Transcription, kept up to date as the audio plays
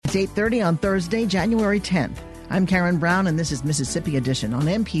It's 8:30 on Thursday, January 10th. I'm Karen Brown, and this is Mississippi Edition on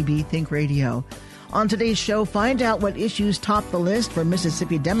MPB Think Radio. On today's show, find out what issues top the list for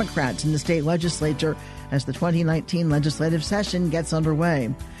Mississippi Democrats in the state legislature as the 2019 legislative session gets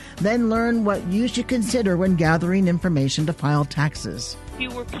underway. Then learn what you should consider when gathering information to file taxes.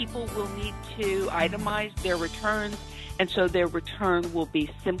 Fewer people will need to itemize their returns, and so their return will be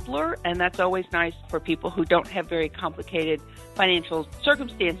simpler, and that's always nice for people who don't have very complicated financial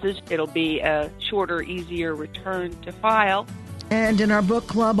circumstances. It'll be a shorter, easier return to file. And in our book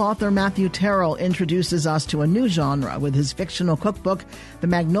club, author Matthew Terrell introduces us to a new genre with his fictional cookbook, The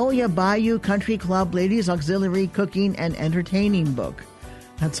Magnolia Bayou Country Club Ladies Auxiliary Cooking and Entertaining Book.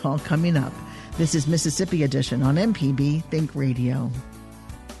 That's all coming up. This is Mississippi Edition on MPB Think Radio.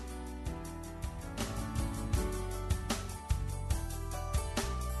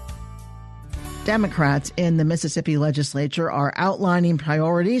 Democrats in the Mississippi legislature are outlining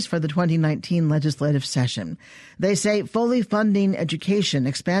priorities for the 2019 legislative session. They say fully funding education,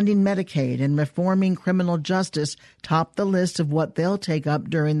 expanding Medicaid, and reforming criminal justice top the list of what they'll take up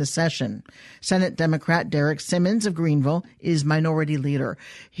during the session. Senate Democrat Derek Simmons of Greenville is minority leader.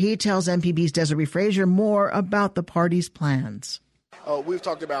 He tells MPB's Desiree Frazier more about the party's plans. We've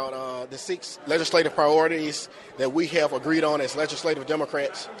talked about the 6 legislative priorities that we have agreed on as legislative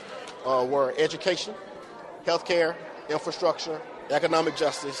Democrats. Were education, healthcare, infrastructure, economic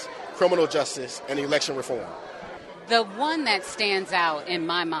justice, criminal justice, and election reform. The one that stands out in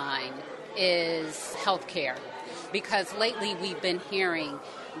my mind is healthcare, because lately we've been hearing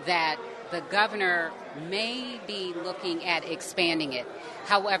that the governor may be looking at expanding it.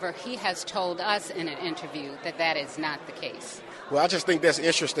 However, he has told us in an interview that that is not the case. Well, I just think that's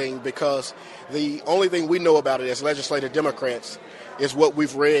interesting because the only thing we know about it as legislative Democrats is what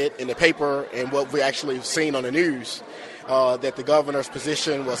we've read in the paper and what we actually have seen on the news, that the governor's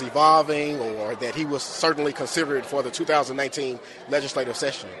position was evolving or that he was certainly considered for the 2019 legislative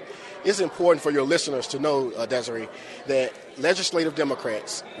session. It's important for your listeners to know, Desiree, that legislative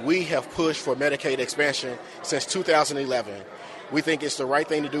Democrats, we have pushed for Medicaid expansion since 2011. We think it's the right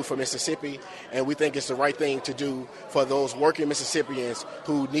thing to do for Mississippi, and we think it's the right thing to do for those working Mississippians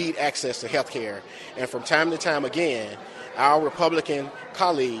who need access to health care. And from time to time again, our Republican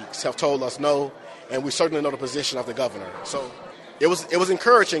colleagues have told us no, and we certainly know the position of the governor. So it was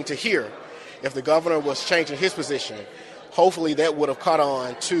encouraging to hear if the governor was changing his position. Hopefully that would have caught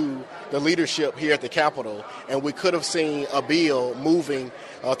on to the leadership here at the Capitol, and we could have seen a bill moving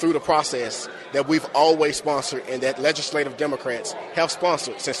through the process that we've always sponsored and that legislative Democrats have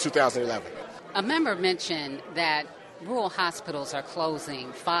sponsored since 2011. A member mentioned that rural hospitals are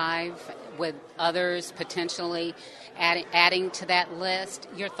closing, 5 with others potentially adding to that list.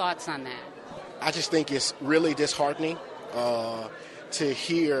 Your thoughts on that? I just think it's really disheartening to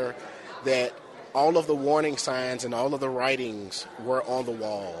hear that all of the warning signs and all of the writings were on the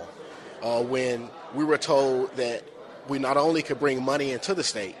wall when we were told that we not only could bring money into the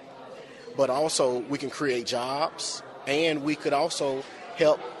state, but also we can create jobs, and we could also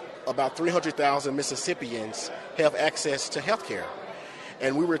help about 300,000 Mississippians have access to health care.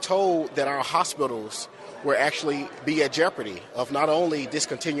 And we were told that our hospitals will actually be at jeopardy of not only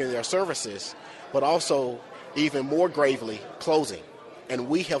discontinuing their services, but also even more gravely closing. And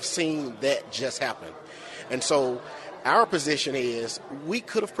we have seen that just happen. And so our position is we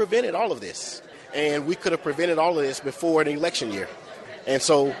could have prevented all of this. And we could have prevented all of this before an election year. And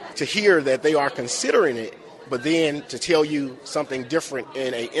so to hear that they are considering it, but then to tell you something different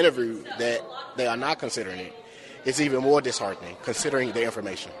in an interview that they are not considering it, is even more disheartening, considering the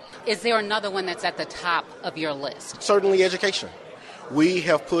information. Is there another one that's at the top of your list? Certainly education. We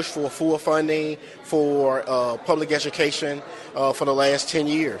have pushed for full funding for public education for the last 10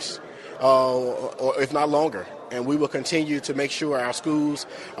 years, or if not longer. And we will continue to make sure our schools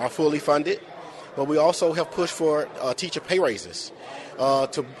are fully funded. But we also have pushed for teacher pay raises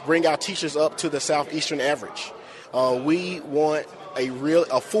to bring our teachers up to the southeastern average. We want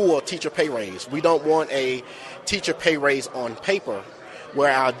a full teacher pay raise. We don't want a teacher pay raise on paper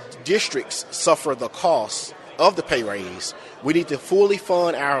where our districts suffer the cost of the pay raise. We need to fully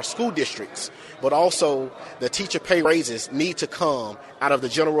fund our school districts, but also the teacher pay raises need to come out of the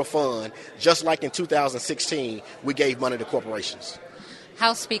general fund, just like in 2016 we gave money to corporations.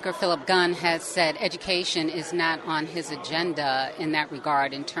 House Speaker Philip Gunn has said education is not on his agenda in that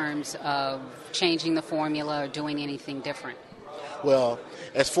regard in terms of changing the formula or doing anything different. Well,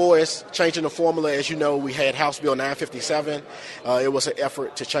 as far as changing the formula, as you know, we had House Bill 957. It was an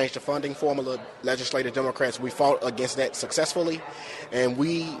effort to change the funding formula. Legislative Democrats, we fought against that successfully, and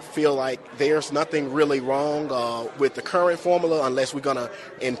we feel like there's nothing really wrong with the current formula unless we're going to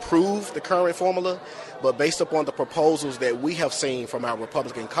improve the current formula. But based upon the proposals that we have seen from our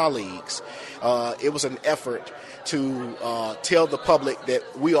Republican colleagues, it was an effort to tell the public that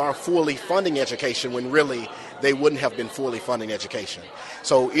we are fully funding education when really they wouldn't have been fully funding education.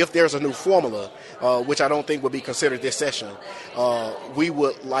 So if there's a new formula, which I don't think would be considered this session, we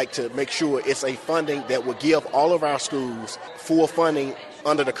would like to make sure it's a funding that would give all of our schools full funding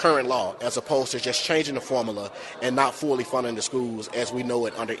under the current law, as opposed to just changing the formula and not fully funding the schools as we know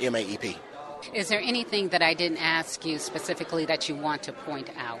it under MAEP. Is there anything that I didn't ask you specifically that you want to point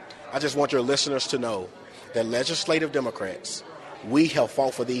out? I just want your listeners to know that Legislative Democrats, we have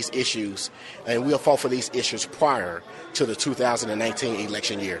fought for these issues, and we have fought for these issues prior to the 2019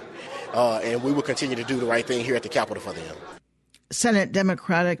 election year. And we will continue to do the right thing here at the Capitol for them. Senate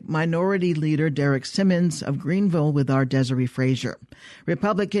Democratic Minority Leader Derek Simmons of Greenville with our Desiree Frazier.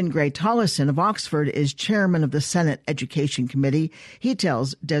 Republican Gray Tollison of Oxford is chairman of the Senate Education Committee. He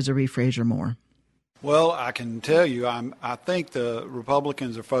tells Desiree Frazier more. Well, I can tell you, I think the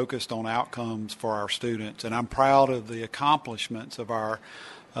Republicans are focused on outcomes for our students, and I'm proud of the accomplishments of our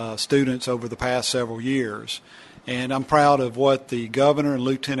students over the past several years. And I'm proud of what the governor and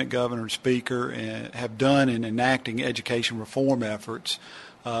lieutenant governor and speaker have done in enacting education reform efforts,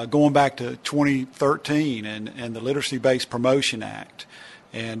 going back to 2013 and the Literacy-Based Promotion Act,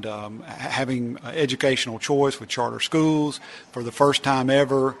 and having educational choice with charter schools for the first time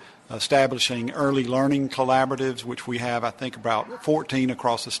ever, establishing early learning collaboratives, which we have, I think, about 14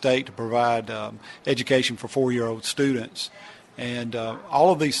 across the state to provide education for 4-year-old students. And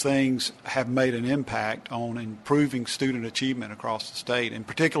all of these things have made an impact on improving student achievement across the state, and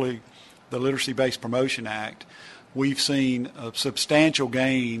particularly the Literacy-Based Promotion Act. We've seen substantial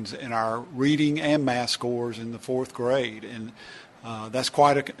gains in our reading and math scores in the 4th grade, and that's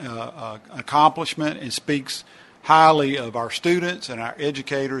quite an accomplishment and speaks highly of our students and our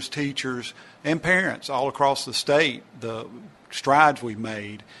educators, teachers, and parents all across the state, the strides we've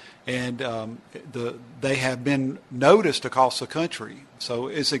made. And they have been noticed across the country. So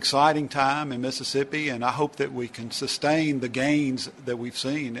it's an exciting time in Mississippi, and I hope that we can sustain the gains that we've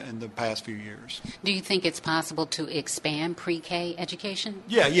seen in the past few years. Do you think it's possible to expand pre-K education?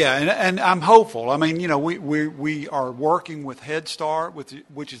 Yeah, and I'm hopeful. I mean, you know, we are working with Head Start,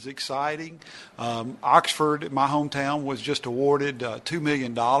 which is exciting. Oxford, my hometown, was just awarded $2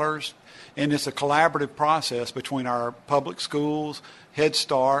 million, and it's a collaborative process between our public schools, Head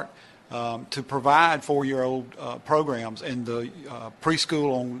Start, to provide 4-year-old programs in the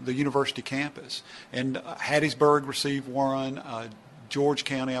preschool on the university campus. And Hattiesburg received one, George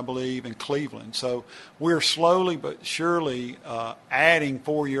County, I believe, and Cleveland. So we're slowly but surely adding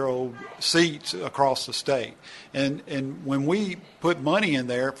 4-year-old seats across the state. And when we put money in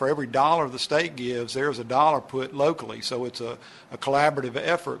there, for every dollar the state gives, there's a dollar put locally. So it's a collaborative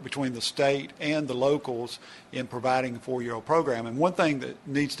effort between the state and the locals in providing a 4-year-old program. And one thing that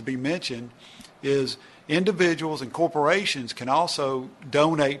needs to be mentioned is individuals and corporations can also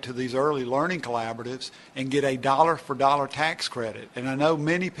donate to these early learning collaboratives and get a dollar-for-dollar tax credit. And I know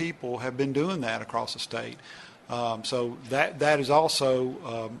many people have been doing that across the state. So that is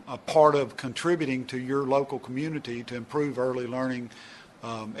also a part of contributing to your local community to improve early learning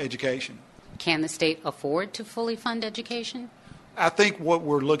education. Can the state afford to fully fund education? I think what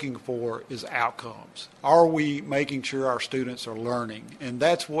we're looking for is outcomes. Are we making sure our students are learning? And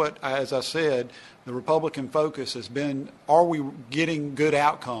that's what, as I said, the Republican focus has been, are we getting good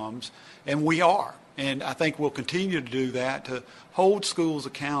outcomes? And we are. And I think we'll continue to do that to hold schools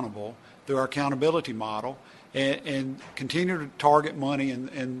accountable through our accountability model and continue to target money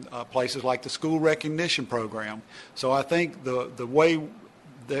in places like the school recognition program. So I think the way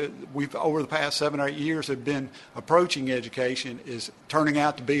that we've, over the past 7 or 8 years, have been approaching education is turning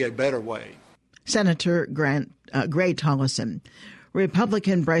out to be a better way. Senator Gray Tollison.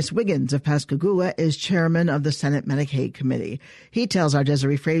 Republican Bryce Wiggins of Pascagoula is chairman of the Senate Medicaid Committee. He tells our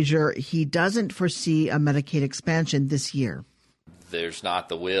Desiree Frazier he doesn't foresee a Medicaid expansion this year. There's not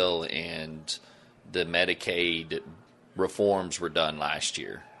the will, and the Medicaid reforms were done last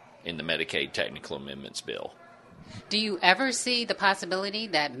year in the Medicaid Technical Amendments bill. Do you ever see the possibility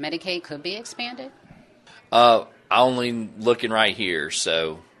that Medicaid could be expanded? I'm only looking right here,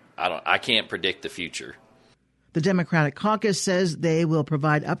 so I can't predict the future. The Democratic caucus says they will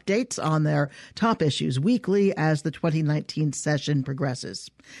provide updates on their top issues weekly as the 2019 session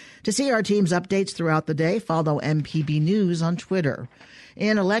progresses. To see our team's updates throughout the day, follow MPB News on Twitter.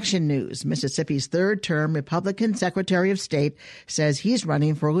 In election news, Mississippi's third-term Republican Secretary of State says he's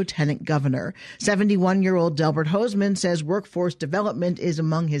running for lieutenant governor. 71-year-old Delbert Hosemann says workforce development is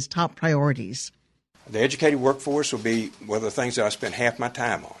among his top priorities. The educated workforce will be one of the things that I spend half my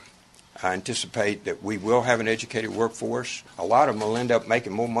time on. I anticipate that we will have an educated workforce. A lot of them will end up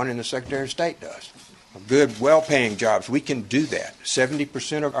making more money than the Secretary of State does. Good, well-paying jobs, we can do that.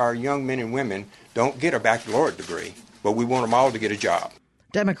 70% of our young men and women don't get a baccalaureate degree, but we want them all to get a job.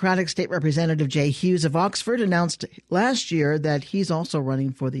 Democratic State Representative Jay Hughes of Oxford announced last year that he's also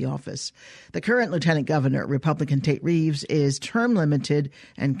running for the office. The current lieutenant governor, Republican Tate Reeves, is term limited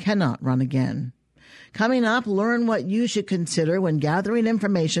and cannot run again. Coming up, learn what you should consider when gathering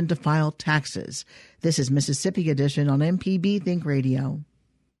information to file taxes. This is Mississippi Edition on MPB Think Radio.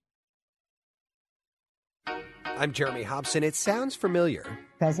 I'm Jeremy Hobson. It sounds familiar.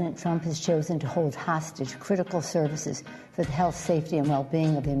 President Trump has chosen to hold hostage critical services for the health, safety, and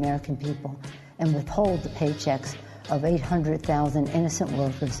well-being of the American people and withhold the paychecks of 800,000 innocent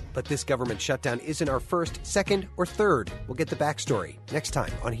workers. But this government shutdown isn't our first, second, or third. We'll get the backstory next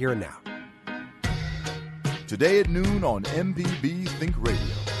time on Here and Now. Today at noon on MPB Think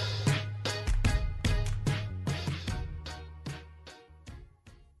Radio.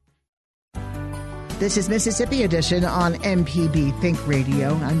 This is Mississippi Edition on MPB Think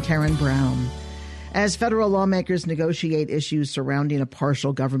Radio. I'm Karen Brown. As federal lawmakers negotiate issues surrounding a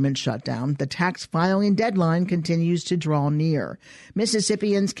partial government shutdown, the tax filing deadline continues to draw near.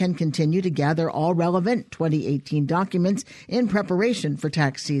 Mississippians can continue to gather all relevant 2018 documents in preparation for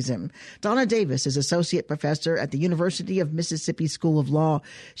tax season. Donna Davis is associate professor at the University of Mississippi School of Law.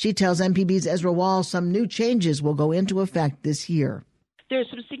 She tells MPB's Ezra Wall some new changes will go into effect this year. There's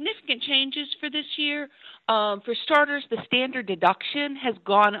some significant changes for this year. For starters, the standard deduction has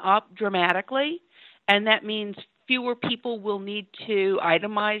gone up dramatically. And that means fewer people will need to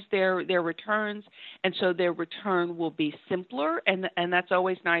itemize their returns, and so their return will be simpler, and that's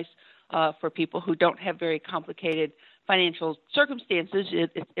always nice for people who don't have very complicated financial circumstances.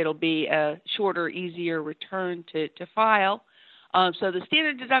 It'll be a shorter, easier return to file. So the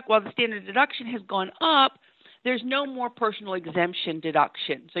standard while the standard deduction has gone up, there's no more personal exemption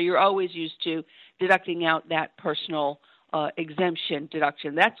deduction. So you're always used to deducting out that personal exemption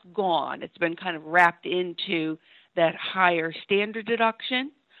deduction. That's gone. It's been kind of wrapped into that higher standard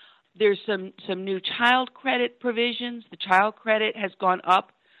deduction. There's some new child credit provisions. The child credit has gone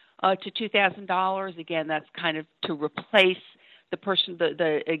up to $2,000. Again, that's kind of to replace the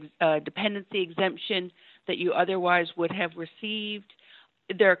dependency exemption that you otherwise would have received.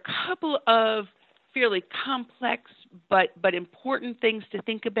 There are a couple of fairly complex but important things to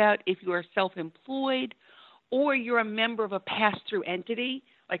think about if you are self-employed or you're a member of a pass-through entity,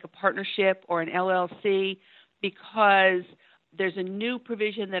 like a partnership or an LLC, because there's a new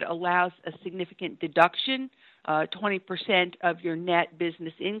provision that allows a significant deduction, 20% of your net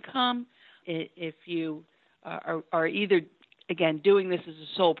business income, if you are either, again, doing this as a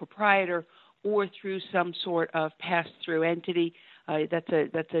sole proprietor or through some sort of pass-through entity. That's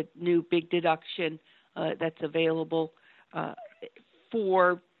a new big deduction that's available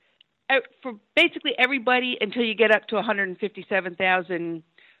for basically everybody until you get up to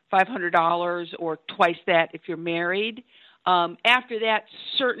 $157,500 or twice that if you're married. After that,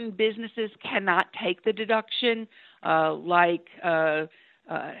 certain businesses cannot take the deduction, like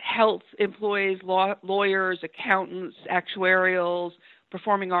health employees, lawyers, accountants, actuarials,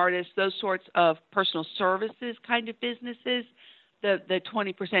 performing artists, those sorts of personal services kind of businesses. The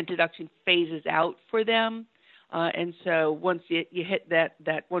 20% deduction phases out for them. And so once you hit that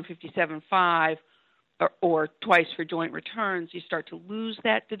 157.5 or twice for joint returns, you start to lose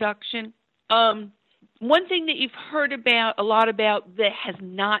that deduction. One thing that you've heard a lot about that has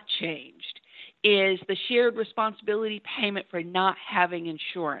not changed is the shared responsibility payment for not having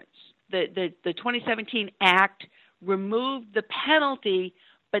insurance. The 2017 Act removed the penalty,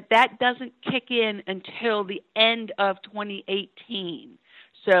 but that doesn't kick in until the end of 2018.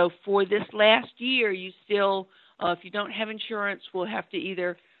 So for this last year, you still, if you don't have insurance, will have to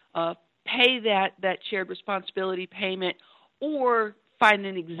either pay that shared responsibility payment or find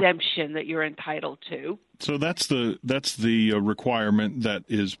an exemption that you're entitled to. So that's the requirement that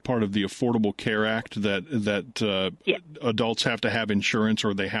is part of the Affordable Care Act that adults have to have insurance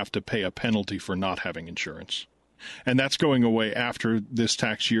or they have to pay a penalty for not having insurance. And that's going away after this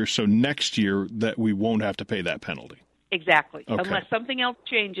tax year. So next year that we won't have to pay that penalty. Exactly. Okay. Unless something else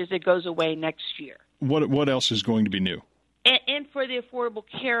changes, it goes away next year. What else is going to be new? And for the Affordable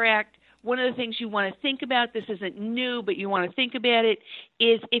Care Act, one of the things you want to think about, this isn't new, but you want to think about it,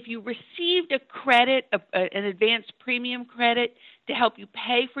 is if you received a credit, an advanced premium credit to help you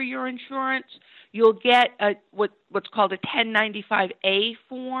pay for your insurance, you'll get what's called a 1095A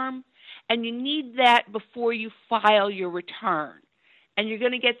form, and you need that before you file your return. And you're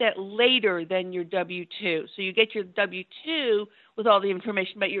going to get that later than your W-2. So you get your W-2 with all the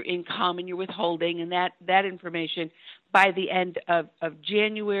information about your income and your withholding and that information by the end of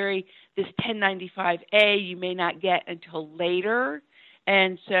January. This 1095A you may not get until later,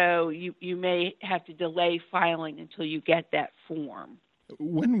 and so you may have to delay filing until you get that form.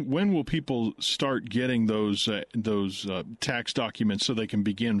 When will people start getting those tax documents so they can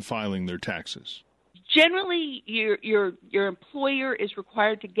begin filing their taxes? Generally, your employer is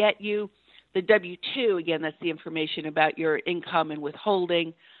required to get you the W-2. Again, that's the information about your income and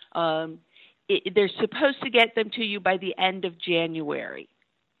withholding. They're supposed to get them to you by the end of January.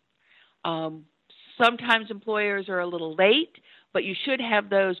 Sometimes employers are a little late, but you should have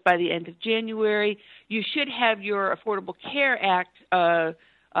those by the end of January. You should have your Affordable Care Act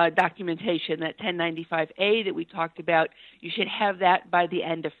documentation, that 1095A that we talked about. You should have that by the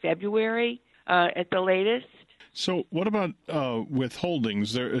end of February at the latest. So what about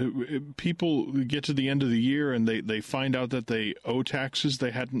withholdings? People get to the end of the year and they find out that they owe taxes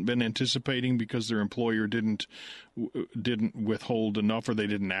they hadn't been anticipating because their employer didn't withhold enough, or they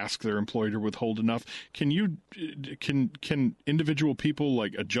didn't ask their employer to withhold enough. Can individual people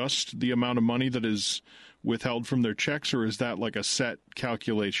like adjust the amount of money that is withheld from their checks, or is that like a set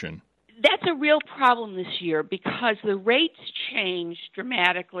calculation? That's a real problem this year because the rates changed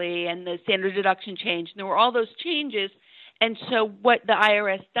dramatically and the standard deduction changed, and there were all those changes. And so what the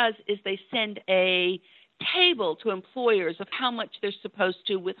IRS does is they send a table to employers of how much they're supposed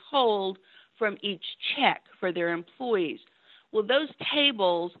to withhold from each check for their employees. Well, those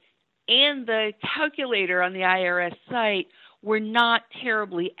tables and the calculator on the IRS site were not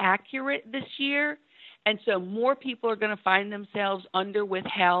terribly accurate this year, and so more people are going to find themselves under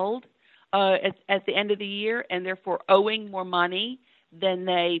withheld at the end of the year, and therefore owing more money than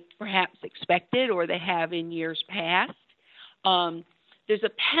they perhaps expected or they have in years past. There's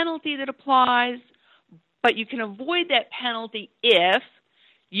a penalty that applies, but you can avoid that penalty if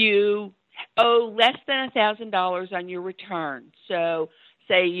you owe less than $1,000 on your return. So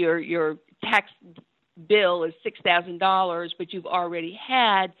say your tax bill is $6,000, but you've already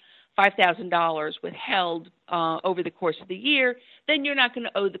had $5,000 withheld over the course of the year, then you're not going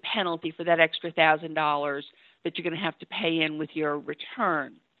to owe the penalty for that extra $1,000 that you're going to have to pay in with your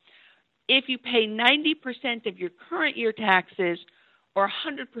return. If you pay 90% of your current year taxes or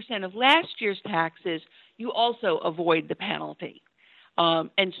 100% of last year's taxes, you also avoid the penalty.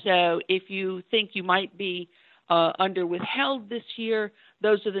 And so if you think you might be under withheld this year,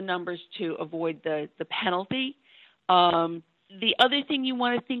 those are the numbers to avoid the penalty. The other thing you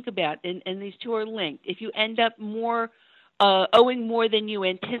want to think about, and these two are linked, if you end up owing more than you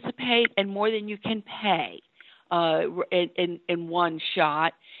anticipate and more than you can pay in one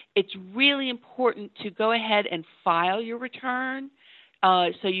shot, it's really important to go ahead and file your return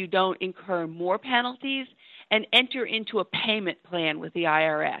so you don't incur more penalties, and enter into a payment plan with the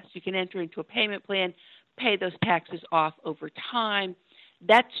IRS. You can enter into a payment plan, pay those taxes off over time.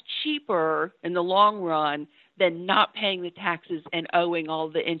 That's cheaper in the long run than not paying the taxes and owing all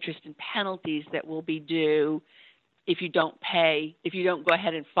the interest and penalties that will be due if you don't go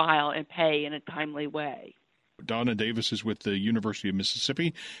ahead and file and pay in a timely way. Donna Davis is with the University of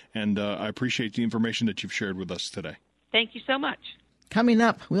Mississippi, and I appreciate the information that you've shared with us today. Thank you so much. Coming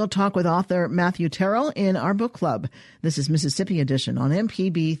up, we'll talk with author Matthew Terrell in our book club. This is Mississippi Edition on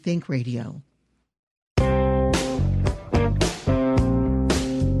MPB Think Radio.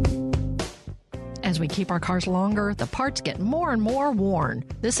 As we keep our cars longer, the parts get more and more worn.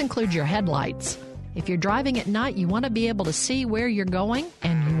 This includes your headlights. If you're driving at night, you want to be able to see where you're going,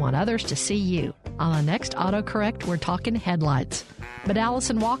 and you want others to see you. On the next AutoCorrect, we're talking headlights. But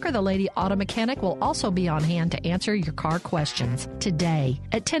Allison Walker, the lady auto mechanic, will also be on hand to answer your car questions today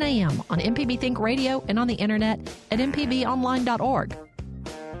at 10 a.m. on MPB Think Radio and on the internet at mpbonline.org.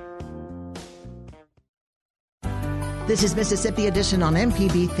 This is Mississippi Edition on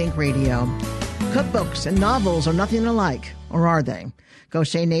MPB Think Radio. Cookbooks and novels are nothing alike, or are they?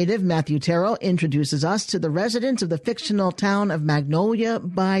 Gaucher native Matthew Terrell introduces us to the residents of the fictional town of Magnolia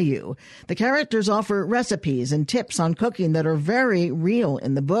Bayou. The characters offer recipes and tips on cooking that are very real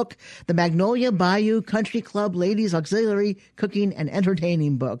in the book, the Magnolia Bayou Country Club Ladies Auxiliary Cooking and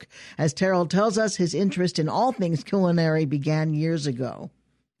Entertaining Book. As Terrell tells us, his interest in all things culinary began years ago.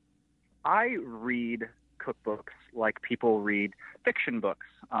 I read cookbooks like people read fiction books.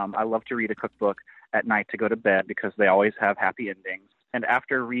 I love to read a cookbook at night to go to bed because they always have happy endings. And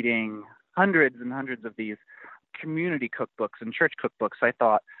after reading hundreds and hundreds of these community cookbooks and church cookbooks, I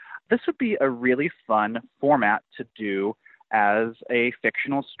thought this would be a really fun format to do as a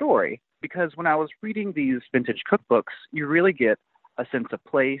fictional story. Because when I was reading these vintage cookbooks, you really get a sense of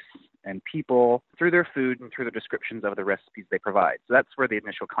place and people through their food and through the descriptions of the recipes they provide. So that's where the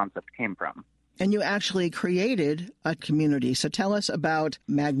initial concept came from. And you actually created a community. So tell us about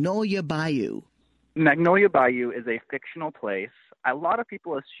Magnolia Bayou. Magnolia Bayou is a fictional place. A lot of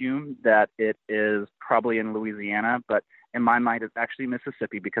people assume that it is probably in Louisiana, but in my mind it's actually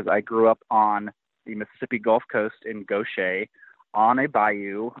Mississippi because I grew up on the Mississippi Gulf Coast in Gaucher on a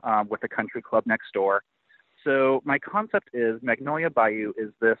bayou with a country club next door. So my concept is Magnolia Bayou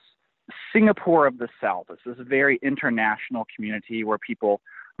is this Singapore of the South. It's this very international community where people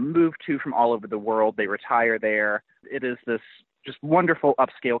move to from all over the world. They retire there. It is this just wonderful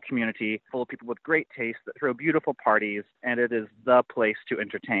upscale community full of people with great taste that throw beautiful parties, and it is the place to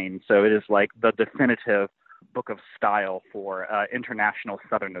entertain. So it is like the definitive book of style for international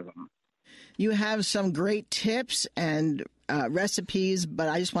Southernism. You have some great tips and recipes, but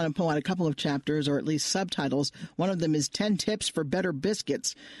I just want to pull out a couple of chapters, or at least subtitles. One of them is 10 Tips for Better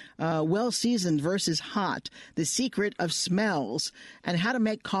Biscuits, Well-Seasoned versus Hot, The Secret of Smells, and How to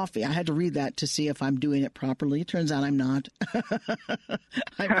Make Coffee. I had to read that to see if I'm doing it properly. It turns out I'm not.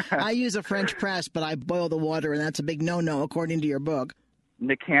 I use a French press, but I boil the water, and that's a big no-no, according to your book.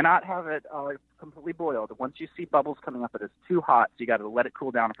 You cannot have it completely boiled. Once you see bubbles coming up, it is too hot, so you got to let it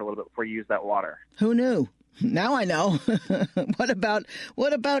cool down for a little bit before you use that water. Who knew? Now I know. What about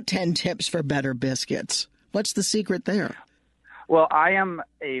 10 tips for better biscuits? What's the secret there? Well, I am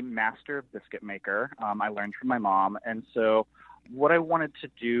a master biscuit maker. I learned from my mom, and so what I wanted to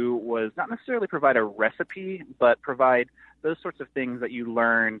do was not necessarily provide a recipe, but provide those sorts of things that you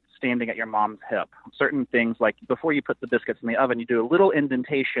learn standing at your mom's hip. Certain things like before you put the biscuits in the oven, you do a little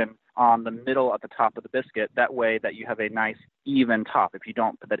indentation on the middle at the top of the biscuit. That way that you have a nice even top. If you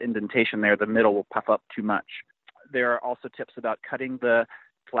don't put that indentation there, the middle will puff up too much. There are also tips about cutting the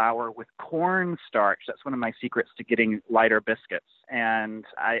flour with cornstarch. That's one of my secrets to getting lighter biscuits. And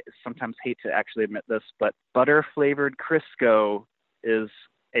I sometimes hate to actually admit this, but butter-flavored Crisco is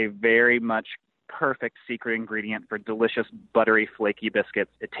a very much perfect secret ingredient for delicious, buttery, flaky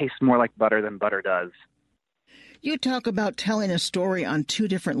biscuits. It tastes more like butter than butter does. You talk about telling a story on two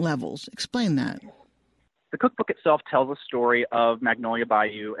different levels. Explain that. The cookbook itself tells a story of Magnolia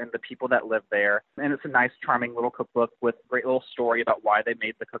Bayou and the people that live there, and it's a nice, charming little cookbook with a great little story about why they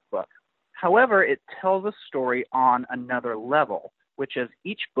made the cookbook. However, it tells a story on another level, which is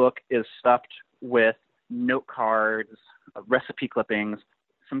each book is stuffed with note cards, recipe clippings,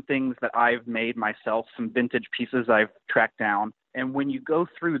 some things that I've made myself, some vintage pieces I've tracked down. And when you go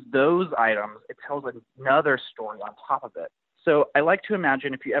through those items, it tells another story on top of it. So I like to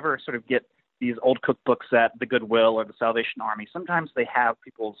imagine if you ever sort of get these old cookbooks at the Goodwill or the Salvation Army, sometimes they have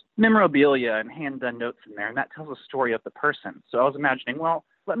people's memorabilia and hand-done notes in there, and that tells a story of the person. So I was imagining, well,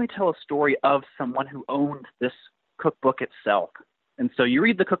 let me tell a story of someone who owned this cookbook itself. And so you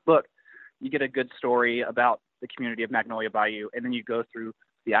read the cookbook, you get a good story about the community of Magnolia Bayou, and then you go through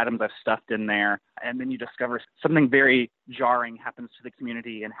the items I've stuffed in there, and then you discover something very jarring happens to the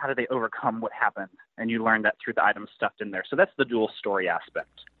community, and how do they overcome what happened? And you learn that through the items stuffed in there. So that's the dual story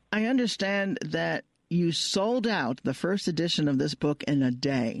aspect. I understand that you sold out the first edition of this book in a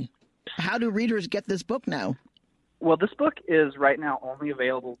day. How do readers get this book now? Well, this book is right now only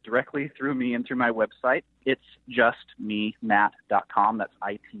available directly through me and through my website. It's justmematt.com. That's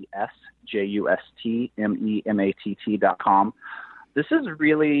ITSJUSTMEMATT.com. This is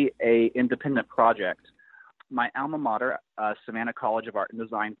really an independent project. My alma mater, Savannah College of Art and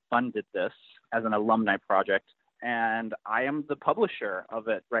Design, funded this as an alumni project, and I am the publisher of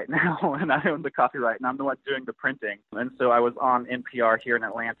it right now, and I own the copyright, and I'm the one doing the printing. And so I was on NPR here in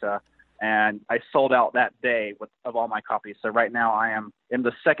Atlanta, and I sold out that day of all my copies. So right now I am in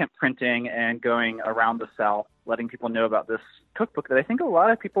the second printing and going around the South, letting people know about this cookbook that I think a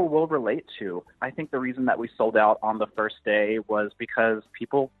lot of people will relate to. I think the reason that we sold out on the first day was because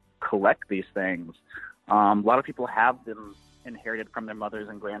people collect these things. A lot of people have them inherited from their mothers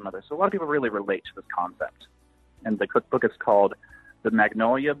and grandmothers. So a lot of people really relate to this concept. And the cookbook is called The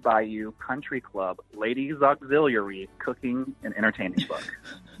Magnolia Bayou Country Club Ladies Auxiliary Cooking and Entertaining Book.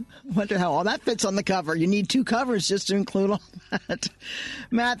 Wonder how all that fits on the cover. You need two covers just to include all that.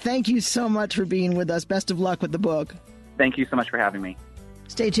 Matt, thank you so much for being with us. Best of luck with the book. Thank you so much for having me.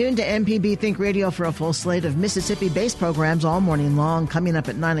 Stay tuned to MPB Think Radio for a full slate of Mississippi-based programs all morning long. Coming up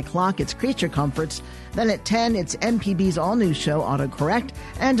at 9 o'clock, it's Creature Comforts. Then at 10, it's MPB's all-new show, AutoCorrect.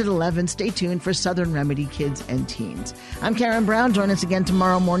 And at 11, stay tuned for Southern Remedy Kids and Teens. I'm Karen Brown. Join us again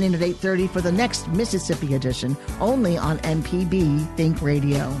tomorrow morning at 8:30 for the next Mississippi edition, only on MPB Think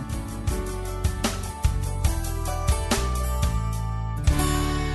Radio.